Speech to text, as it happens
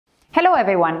Hello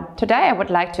everyone! Today I would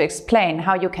like to explain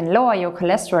how you can lower your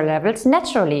cholesterol levels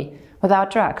naturally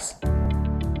without drugs.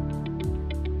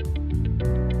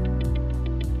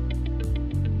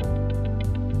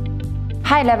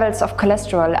 High levels of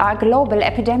cholesterol are a global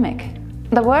epidemic.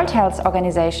 The World Health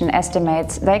Organization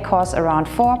estimates they cause around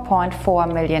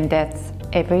 4.4 million deaths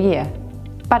every year.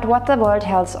 But what the World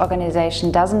Health Organization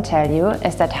doesn't tell you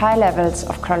is that high levels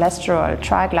of cholesterol,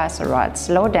 triglycerides,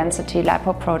 low-density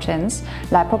lipoproteins,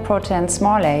 lipoprotein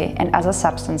small a, and other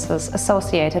substances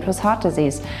associated with heart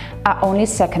disease are only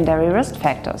secondary risk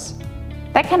factors.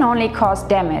 They can only cause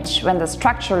damage when the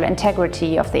structural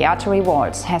integrity of the artery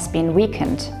walls has been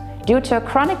weakened due to a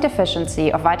chronic deficiency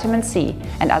of vitamin C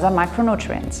and other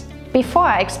micronutrients. Before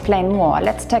I explain more,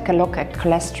 let's take a look at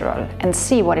cholesterol and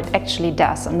see what it actually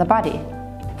does in the body.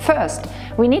 First,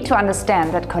 we need to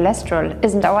understand that cholesterol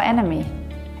isn't our enemy.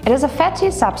 It is a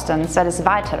fatty substance that is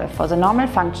vital for the normal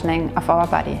functioning of our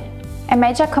body. A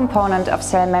major component of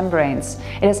cell membranes,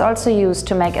 it is also used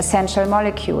to make essential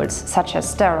molecules such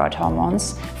as steroid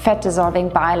hormones, fat-dissolving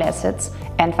bile acids,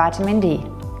 and vitamin D.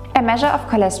 A measure of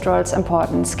cholesterol's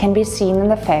importance can be seen in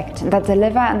the fact that the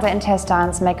liver and the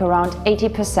intestines make around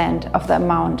 80% of the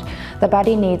amount the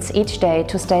body needs each day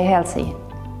to stay healthy.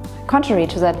 Contrary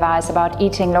to the advice about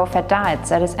eating low-fat diets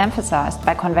that is emphasized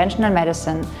by conventional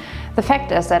medicine, the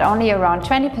fact is that only around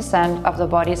 20% of the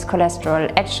body's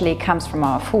cholesterol actually comes from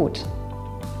our food.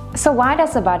 So why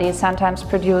does the body sometimes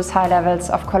produce high levels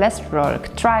of cholesterol,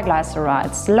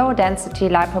 triglycerides, low-density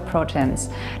lipoproteins,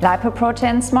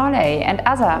 lipoprotein small a, and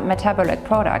other metabolic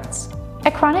products?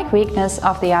 A chronic weakness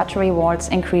of the artery walls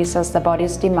increases the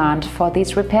body's demand for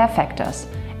these repair factors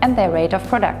and their rate of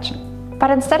production. But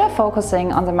instead of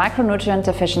focusing on the micronutrient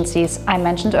deficiencies I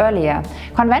mentioned earlier,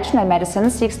 conventional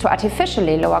medicine seeks to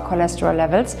artificially lower cholesterol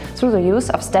levels through the use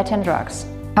of statin drugs.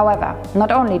 However,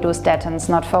 not only do statins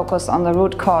not focus on the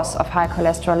root cause of high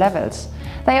cholesterol levels,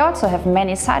 they also have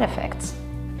many side effects.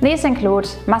 These include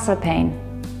muscle pain,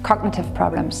 cognitive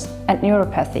problems, and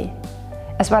neuropathy,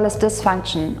 as well as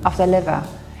dysfunction of the liver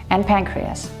and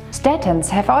pancreas. Statins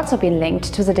have also been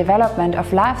linked to the development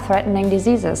of life-threatening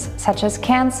diseases such as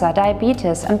cancer,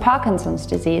 diabetes, and Parkinson's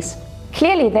disease.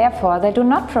 Clearly, therefore, they do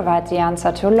not provide the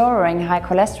answer to lowering high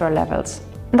cholesterol levels.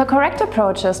 The correct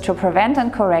approach is to prevent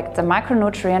and correct the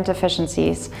micronutrient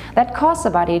deficiencies that cause the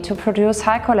body to produce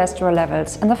high cholesterol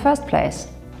levels in the first place.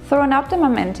 Through an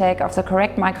optimum intake of the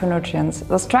correct micronutrients,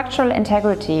 the structural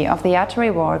integrity of the artery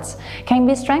walls can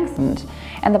be strengthened,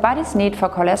 and the body's need for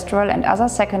cholesterol and other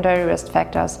secondary risk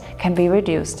factors can be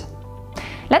reduced.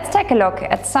 Let's take a look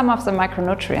at some of the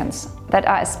micronutrients that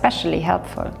are especially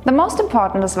helpful. The most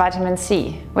important is vitamin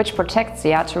C, which protects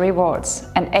the artery walls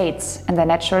and aids in their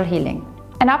natural healing.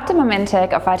 An optimum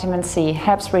intake of vitamin C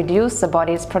helps reduce the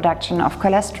body's production of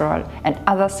cholesterol and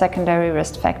other secondary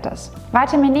risk factors.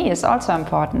 Vitamin E is also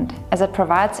important, as it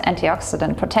provides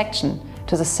antioxidant protection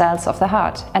to the cells of the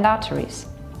heart and arteries.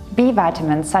 B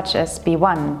vitamins such as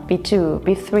B1, B2,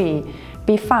 B3,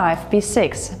 B5,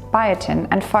 B6, biotin,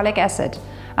 and folic acid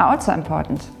are also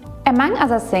important. Among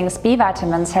other things, B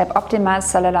vitamins help optimize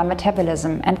cellular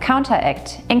metabolism and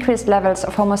counteract increased levels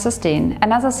of homocysteine,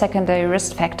 another secondary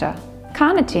risk factor.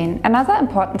 Carnitine, another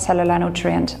important cellular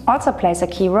nutrient, also plays a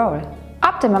key role.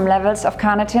 Optimum levels of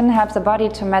carnitine help the body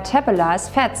to metabolize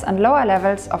fats, and lower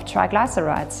levels of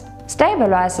triglycerides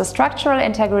stabilize the structural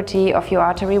integrity of your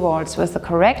artery walls with the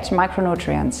correct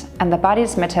micronutrients, and the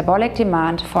body's metabolic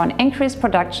demand for an increased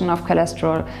production of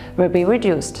cholesterol will be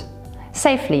reduced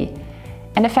safely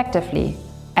and effectively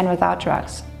and without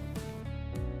drugs.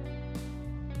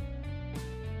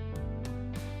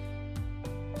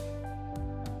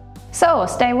 So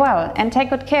stay well and take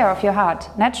good care of your heart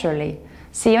naturally.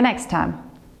 See you next time.